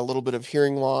she's got a little bit of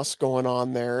hearing loss going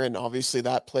on there, and obviously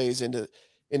that plays into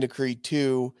Creed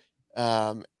 2.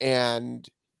 And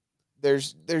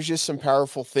there's just some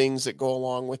powerful things that go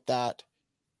along with that.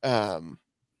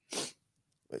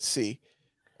 Let's see.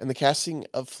 And the casting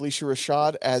of Phylicia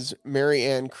Rashad as Mary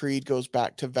Ann Creed goes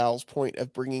back to Val's point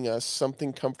of bringing us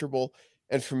something comfortable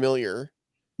and familiar,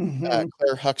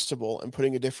 Claire Huxtable, and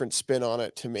putting a different spin on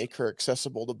it to make her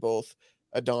accessible to both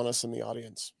Adonis and the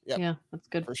audience. Yep. Yeah, that's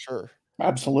good. For sure.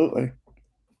 Absolutely.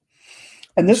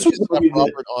 And this was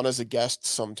Robert on as a guest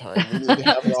sometime.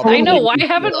 I know. Why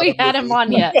haven't we had him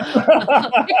on yet?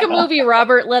 Pick a movie,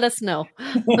 Robert. Let us know.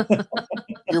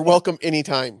 You're welcome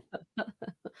anytime.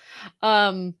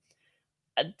 So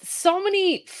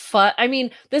many fun.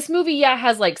 This movie,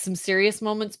 has like some serious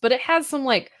moments, but it has some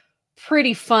like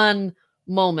pretty fun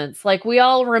moments. Like we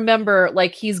all remember,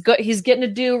 like he's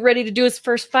ready to do his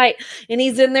first fight, and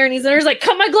he's in there, he's like,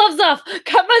 cut my gloves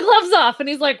off. And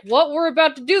he's like, what? We're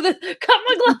about to do this. Cut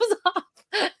my gloves off.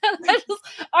 And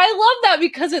I love that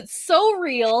because it's so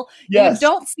real. Yes. You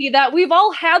don't see that. We've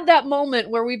all had that moment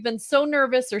where we've been so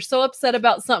nervous or so upset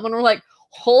about something, and we're like,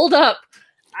 hold up.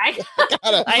 I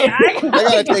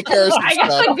gotta take care of some I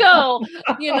gotta stuff. go,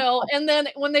 you know. And then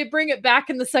when they bring it back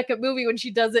in the second movie, when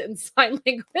she does it in sign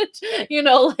language, you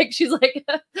know, like she's like,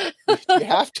 you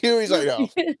have to. He's like, no,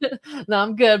 no,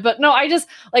 I'm good. But no, I just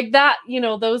like that, you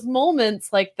know, those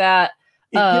moments like that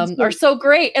are so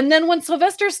great. And then when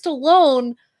Sylvester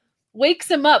Stallone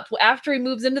wakes him up after he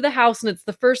moves into the house and it's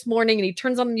the first morning and he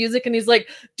turns on the music and he's like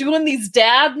doing these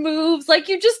dad moves, like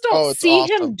you just don't see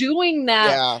him doing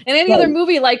that in any other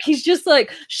movie. Like he's just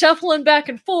like shuffling back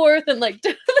and forth and like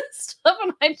doing this stuff,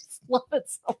 and I just love it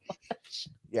so much.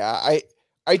 Yeah,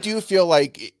 I do feel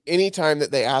like anytime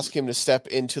that they ask him to step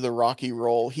into the Rocky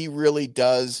role, he really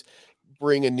does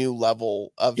bring a new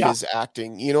level of his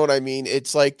acting. You know what I mean?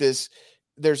 It's like this,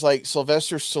 there's like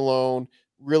Sylvester Stallone,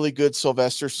 really good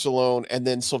Sylvester Stallone, and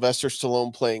then Sylvester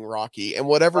Stallone playing Rocky, and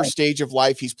whatever stage of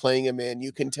life he's playing him in,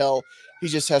 you can tell he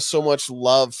just has so much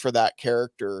love for that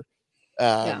character.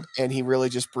 And he really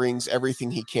just brings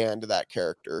everything he can to that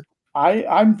character.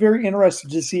 I'm very interested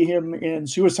to see him in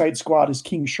Suicide Squad as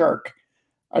King Shark.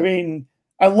 I mean,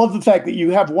 I love the fact that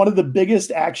you have one of the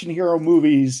biggest action hero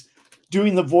movies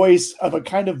doing the voice of a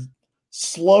kind of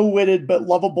slow-witted but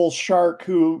lovable shark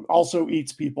who also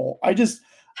eats people.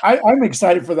 I'm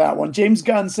excited for that one. James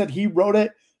Gunn said he wrote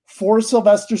it for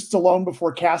Sylvester Stallone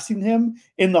before casting him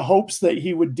in the hopes that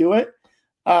he would do it.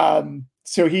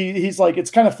 So he's like,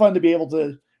 it's kind of fun to be able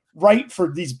to write for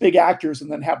these big actors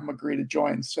and then have them agree to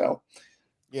join. So,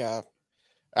 yeah,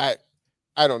 I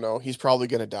don't know. He's probably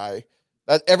going to die.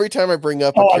 Every time I bring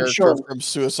up a character from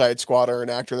Suicide Squad or an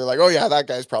actor, they're like, "Oh yeah, that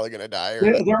guy's probably going to die."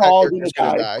 Or they're all going to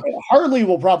die. Harley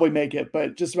will probably make it,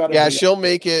 but just about she'll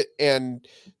make it, and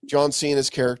John Cena's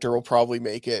character will probably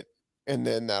make it, and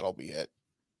then that'll be it.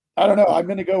 I don't know. I'm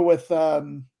going to go with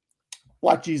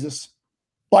Black Jesus,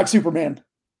 Black Superman.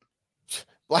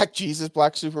 Black Jesus,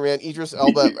 Black Superman, Idris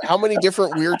Elba. How many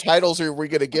different weird titles are we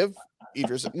going to give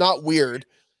Idris? Not weird.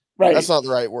 Right. That's not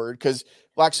the right word, because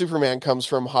Black Superman comes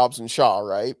from Hobbs and Shaw,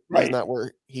 right? Isn't that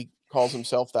where he calls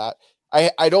himself that?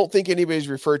 I don't think anybody's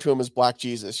referred to him as Black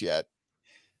Jesus yet,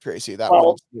 Tracy. That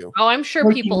one's new. Oh, I'm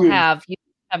sure people have. You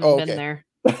haven't been there.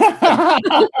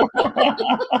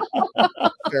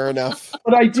 Fair enough.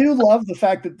 But I do love the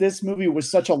fact that this movie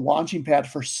was such a launching pad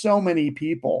for so many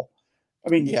people. I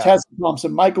mean, Tessa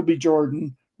Thompson, Michael B.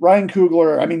 Jordan, Ryan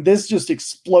Coogler. I mean, this just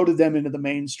exploded them into the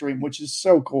mainstream, which is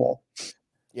so cool.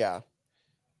 Yeah.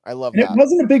 I love that. It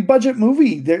wasn't a big budget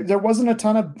movie. There wasn't a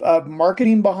ton of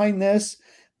marketing behind this.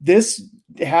 This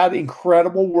had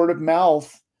incredible word of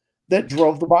mouth that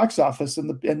drove the box office and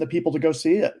the people to go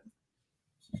see it.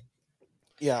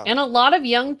 Yeah. And a lot of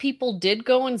young people did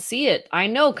go and see it. I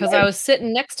know, because I was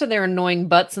sitting next to their annoying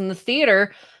butts in the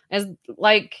theater, as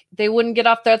like they wouldn't get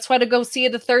off. That's why to go see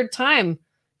it a third time,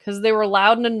 because they were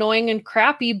loud and annoying and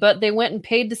crappy, but they went and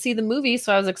paid to see the movie.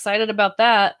 So I was excited about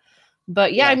that.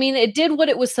 But I mean, it did what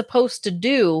it was supposed to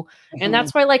do. And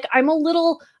that's why, like, I'm a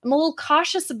little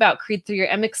cautious about Creed 3.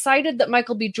 I'm excited that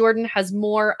Michael B. Jordan has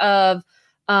more of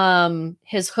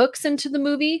his hooks into the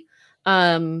movie.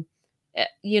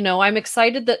 You know, I'm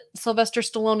excited that Sylvester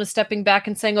Stallone is stepping back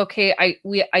and saying, okay,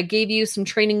 I gave you some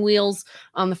training wheels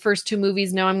on the first two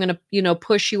movies. Now I'm going to, you know,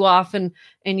 push you off and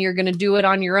you're going to do it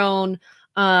on your own.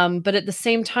 But at the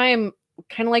same time,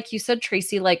 kind of like you said,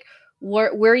 Tracy, like,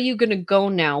 where are you going to go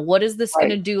now? What is this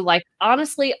going to do? Like,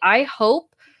 honestly, I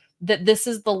hope that this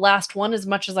is the last one, as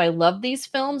much as I love these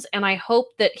films. And I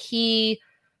hope that he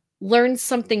learns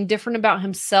something different about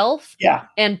himself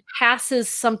and passes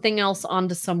something else on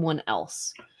to someone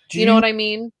else. Do you know what I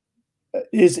mean?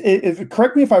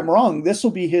 Correct me if I'm wrong, this will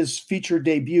be his feature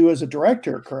debut as a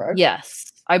director, correct?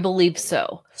 Yes, I believe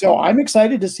so. So I'm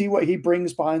excited to see what he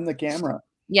brings behind the camera.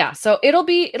 Yeah, so it'll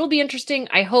be interesting.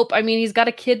 I hope. I mean, he's got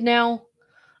a kid now.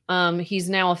 He's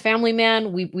now a family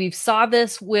man. We've saw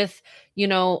this with, you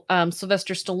know,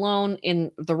 Sylvester Stallone in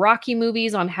the Rocky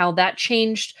movies on how that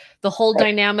changed the whole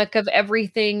dynamic of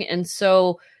everything. And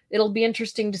so it'll be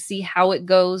interesting to see how it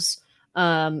goes.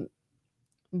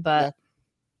 But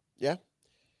yeah.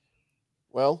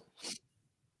 Well,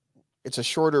 it's a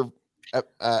shorter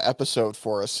episode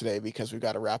for us today because we've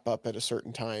got to wrap up at a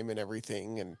certain time and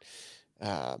everything. And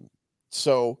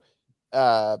so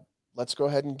let's go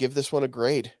ahead and give this one a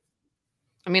grade.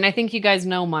 I mean, I think you guys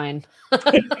know mine.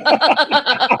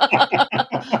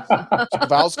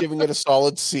 Val's giving it a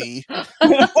solid C.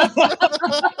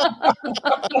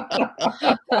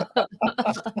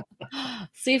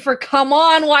 See, come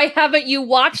on, why haven't you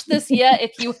watched this yet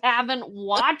if you haven't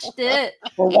watched it?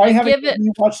 Or why haven't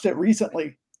you watched it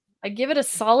recently? I give it a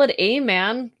solid A,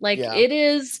 man. Like, it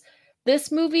is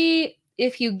this movie,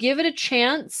 if you give it a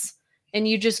chance and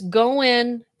you just go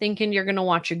in thinking you're going to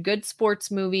watch a good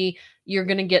sports movie, you're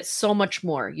going to get so much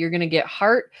more. You're going to get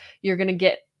heart. You're going to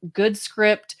get good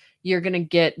script. You're going to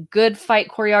get good fight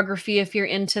choreography if you're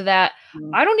into that.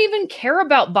 I don't even care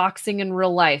about boxing in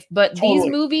real life, but these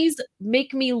movies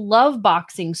make me love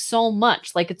boxing so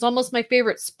much. Like, it's almost my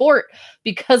favorite sport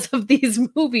because of these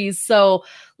movies. So,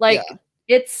 like,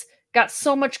 it's got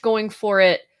so much going for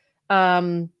it.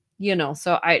 So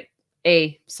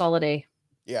solid A.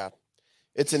 Yeah.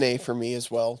 It's an A for me as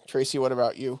well. Tracy, what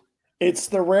about you? It's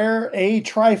the rare A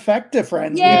trifecta,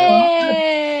 friends.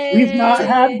 Yay! We've not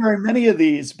had very many of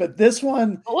these, but this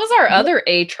one. What was our other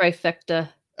A trifecta?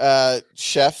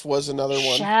 Chef was another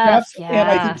one. Chef, and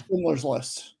I think Schindler's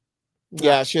List.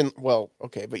 Yeah,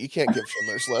 okay, but you can't give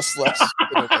Schindler's List less.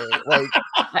 Like,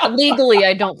 legally,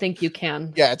 I don't think you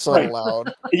can. Yeah, it's not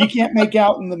allowed. You can't make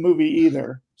out in the movie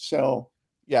either. So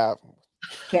yeah,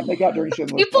 can't make out during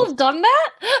Schindler's People have done that.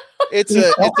 It's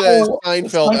a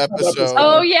Seinfeld episode.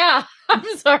 Oh yeah, I'm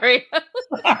sorry.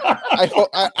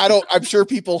 I'm sure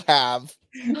people have.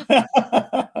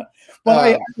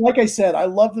 But like I said, I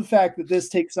love the fact that this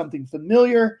takes something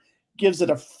familiar, gives it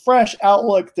a fresh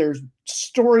outlook. There's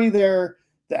story there.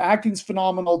 The acting's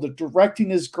phenomenal. The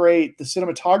directing is great. The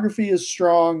cinematography is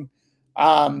strong.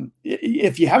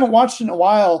 If you haven't watched it in a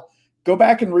while, go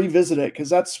back and revisit it, because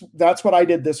that's what I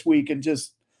did this week, and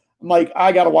just I'm like,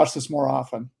 I got to watch this more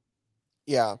often.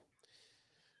 Yeah.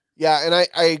 Yeah, and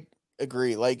I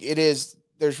agree. Like,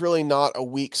 there's really not a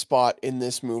weak spot in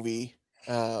this movie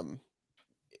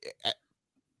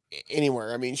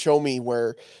anywhere. I mean, show me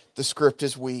where the script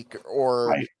is weak,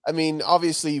 or I mean,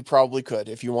 obviously you probably could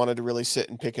if you wanted to really sit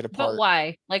and pick it apart. But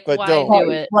why? Like, but why don't. do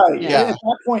it? Right. Yeah. At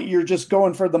that point, you're just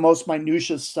going for the most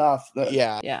minutiae stuff.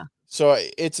 Yeah. So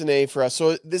it's an A for us.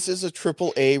 So this is a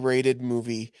AAA rated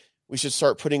movie. We should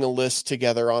start putting a list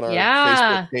together on our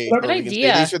Facebook page. Good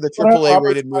idea. These are the AAA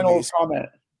rated movies. Comment.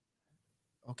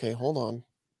 Okay, hold on.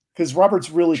 Because Robert's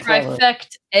really clever.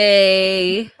 Trifect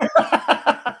A.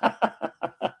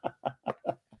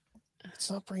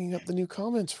 It's not bringing up the new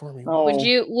comments for me. Oh.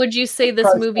 Would you say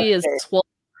this movie is swole?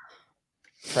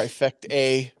 Trifect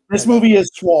A. This movie is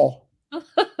swole.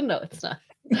 No, it's not.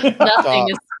 Nothing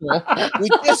is swole. We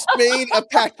just made a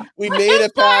pact. We made a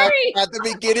pact at the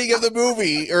beginning of the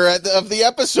movie, or of the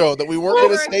episode, that we weren't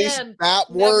going to say that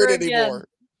word anymore.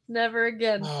 Never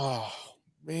again. Oh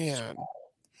man.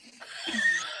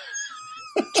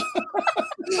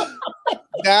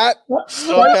 That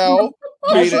somehow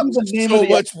made it so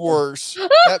much worse.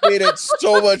 That made it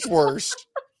so much worse.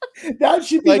 That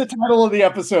should be the title of the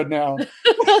episode now.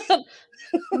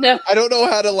 No, I don't know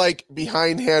how to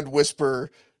behindhand whisper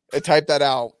and type that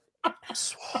out. That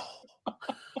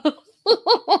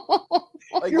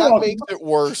makes it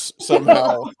worse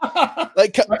somehow.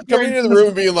 Like coming into the room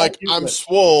and being like, "I'm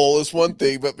swole" is one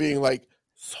thing, but being like,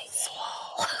 "So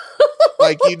swole,"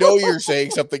 like you're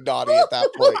saying something naughty at that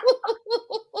point.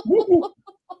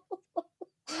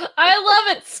 I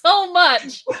love it so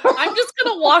much. I'm just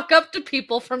gonna walk up to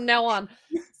people from now on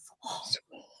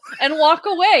and walk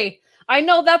away. I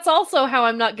know that's also how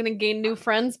I'm not going to gain new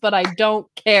friends, but I don't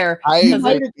care because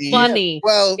it's funny.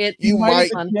 Well, you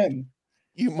might fun.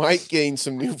 You might gain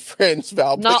some new friends,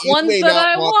 Val. Not ones that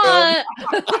I want.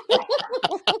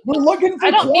 We're looking for.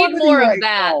 I don't need more of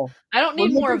that. Now. I don't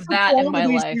need more of that in my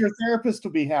life. Your therapist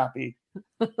will be happy.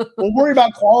 We'll worry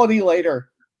about quality later.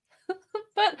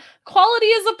 But quality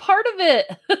is a part of it.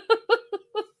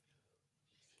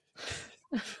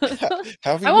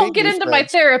 I won't get into my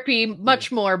therapy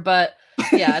much more, but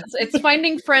yeah, it's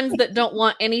finding friends that don't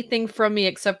want anything from me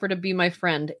except for to be my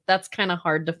friend. That's kind of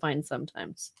hard to find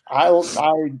sometimes. I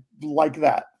like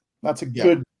that. That's a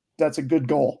good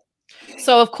goal.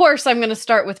 So of course I'm going to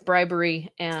start with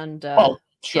bribery and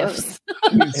sure.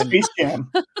 Space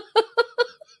Jam.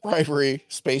 Bribery,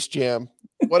 Space Jam.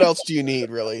 What else do you need,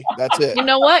 really? That's it. You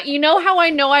know what? You know how I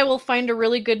know I will find a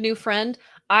really good new friend?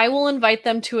 I will invite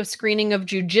them to a screening of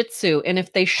Jiu-Jitsu, and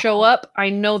if they show up, I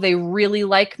know they really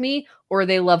like me or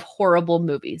they love horrible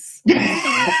movies.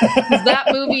 That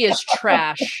movie is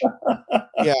trash.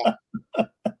 Yeah.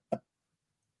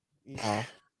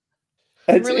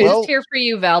 I'm really just here for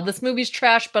you, Val. This movie's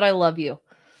trash, but I love you.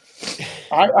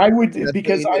 I would,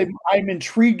 because I'm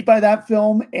intrigued by that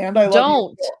film, and I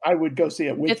love you. I would go see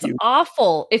it with you. It's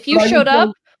awful. If you showed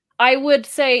up, I would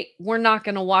say, we're not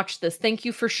going to watch this. Thank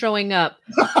you for showing up.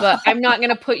 But I'm not going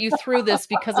to put you through this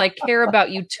because I care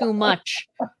about you too much.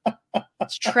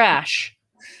 It's trash.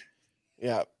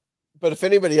 Yeah. But if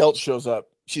anybody else shows up,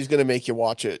 she's going to make you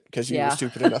watch it because you were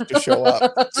stupid enough to show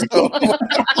up. So.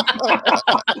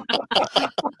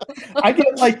 I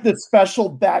get like the special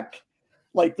back,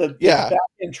 like the back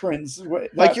entrance.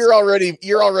 Like you're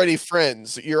already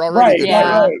friends. You're already good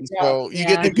friends. So you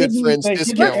get the good friends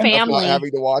discount of not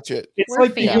having to watch it. It's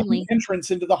like the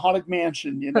entrance into the Haunted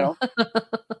Mansion, you know?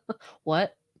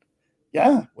 What?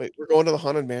 Yeah. Wait, we're going to the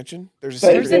Haunted Mansion? There's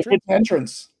a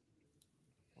entrance.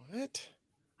 What?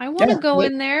 I want to go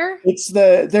in there.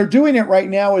 They're doing it right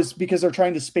now is because they're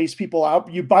trying to space people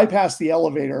out. You bypass the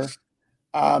elevator,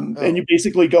 and you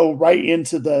basically go right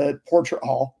into the portrait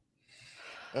hall.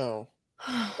 Oh.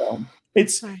 So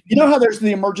it's, you know how there's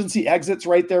the emergency exits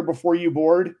right there before you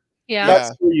board? Yeah.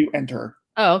 That's where you enter.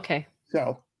 Oh, okay.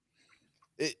 So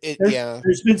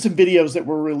there's been some videos that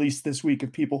were released this week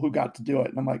of people who got to do it.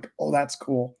 And I'm like, oh, that's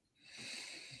cool.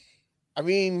 I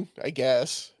mean, I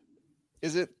guess.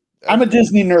 Is it? I'm a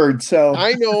Disney nerd, so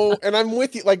I know, and I'm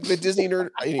with you, like the Disney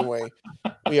nerd. Anyway,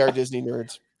 we are Disney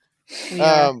nerds.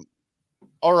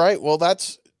 All right. Well,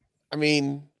 I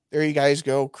mean, there you guys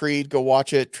go. Creed, go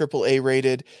watch it. AAA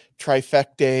rated,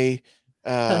 Trifecta.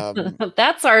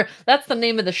 That's the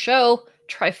name of the show,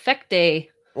 Trifecta.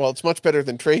 Well, it's much better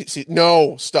than Tracy.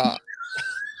 No, stop.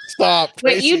 Stop.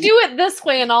 Wait, Tracy. you do it this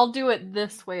way and I'll do it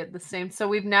this way at the same. So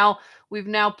we've now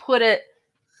put it.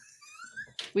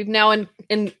 We've now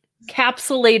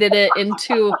encapsulated it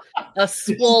into a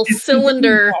swole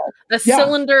cylinder,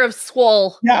 cylinder of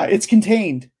swole. Yeah, it's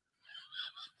contained.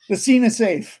 The scene is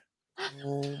safe.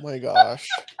 Oh my gosh.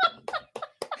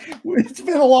 It's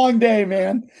been a long day,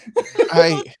 man.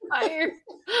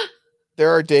 There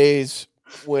are days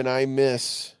when I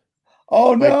miss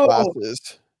my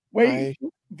classes. Wait,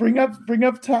 bring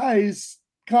up Ty's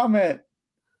comment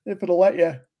if it'll let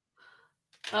you.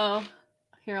 Oh,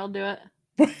 here, I'll do it.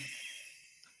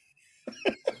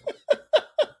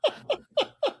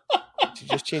 She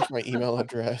just changed my email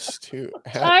address to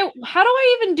how do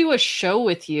I even do a show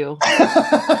with you?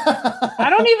 I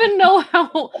don't even know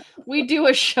how we do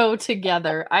a show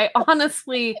together. I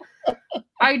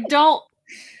don't.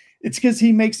 It's because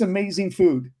he makes amazing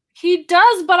food. He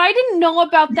does, but I didn't know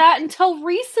about that until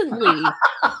recently.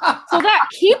 So that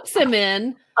keeps him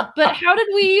in. But how did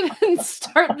we even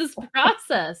start this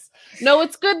process? No,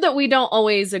 it's good that we don't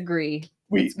always agree.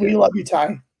 We love you,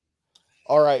 Ty.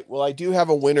 All right. Well, I do have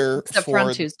a winner except for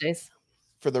on Tuesdays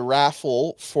for the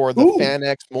raffle for the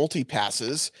FanX multi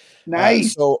passes.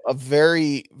 Nice. So a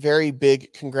very, very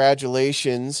big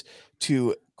congratulations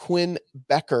to Quinn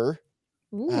Becker.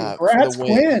 Congrats,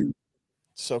 Quinn.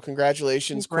 So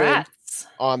congratulations, Quinn,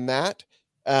 on that.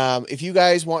 If you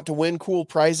guys want to win cool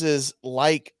prizes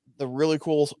like the really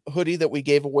cool hoodie that we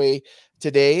gave away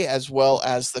today, as well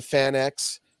as the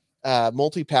FanX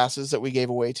multi passes that we gave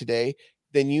away today,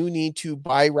 then you need to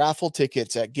buy raffle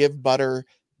tickets at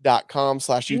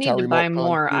givebutter.com/Utah. You need to buy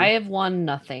more. I have won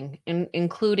nothing,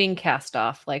 including cast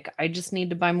off. Like, I just need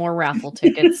to buy more raffle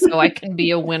tickets so I can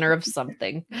be a winner of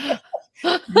something.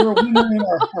 You're a winner in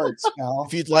our hearts, Val.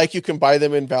 If you'd like, you can buy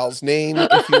them in Val's name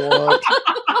if you want.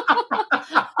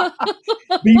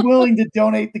 Be willing to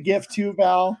donate the gift to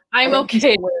Val. I'm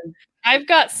okay. I've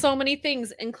got so many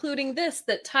things, including this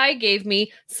that Ty gave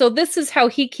me. So this is how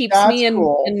he keeps me in.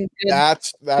 Cool.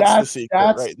 That's the secret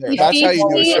right there. That's how you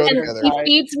do a show together. He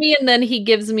feeds me and then he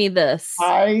gives me this.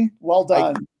 Ty, well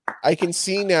done. I can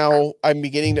see now. I'm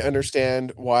beginning to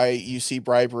understand why you see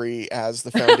bribery as the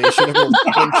foundation of your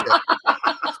relationship.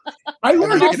 I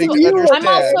learned it from you. I'm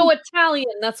also Italian.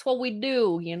 That's what we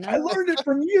do, you know. I learned it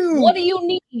from you. What do you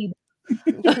need?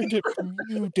 I learned it from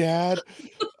you, Dad.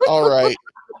 All right.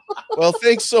 Well,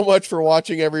 thanks so much for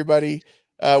watching, everybody.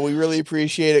 We really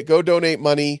appreciate it. Go donate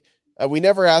money. We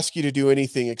never ask you to do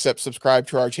anything except subscribe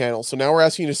to our channel. So now we're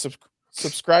asking you to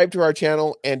subscribe to our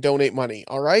channel and donate money.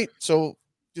 All right. So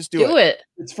just do it.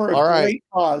 It's for a great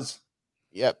cause.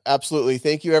 Yep, absolutely.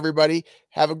 Thank you, everybody.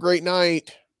 Have a great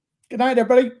night. Good night,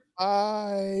 everybody.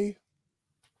 Bye.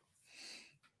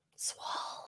 Swallow.